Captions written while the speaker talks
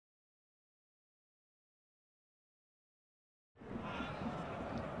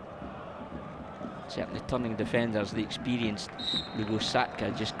certainly turning defenders, the experienced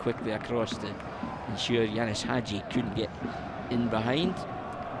Lugosaka just quickly across to ensure Yanis Hadji couldn't get in behind.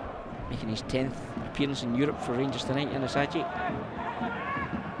 Making his 10th appearance in Europe for Rangers tonight, Yanis Hadji.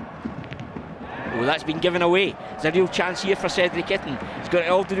 Oh, that's been given away. There's a real chance here for Cedric Itten. He's got it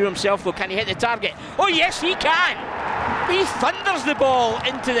all to do himself though. Can he hit the target? Oh yes, he can! He thunders the ball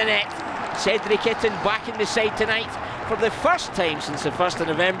into the net. Cedric Itten back in the side tonight for the first time since the 1st of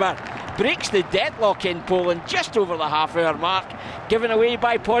November. Breaks the deadlock in Poland just over the half-hour mark. Given away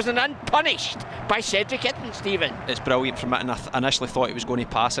by Poznan and punished by Cedric Itten, Stephen. It's brilliant from Itten. I initially thought he was going to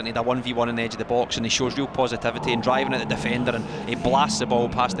pass it and he had a 1v1 on the edge of the box, and he shows real positivity and driving at the defender, and he blasts the ball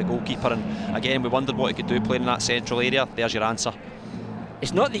past the goalkeeper. And again, we wondered what he could do playing in that central area. There's your answer.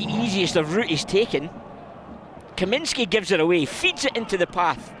 It's not the easiest of route he's taken. Kaminski gives it away, feeds it into the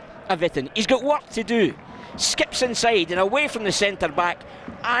path of Itten. He's got work to do. Skips inside and away from the centre back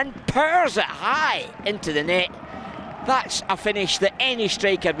and powers it high into the net. That's a finish that any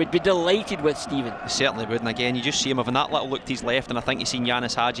striker would be delighted with, Stephen. He certainly would, and again you just see him having that little look to his left, and I think you've seen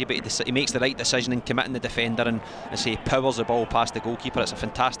Yanis Hadji, but he makes the right decision in committing the defender, and as he powers the ball past the goalkeeper. It's a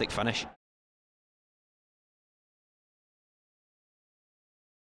fantastic finish.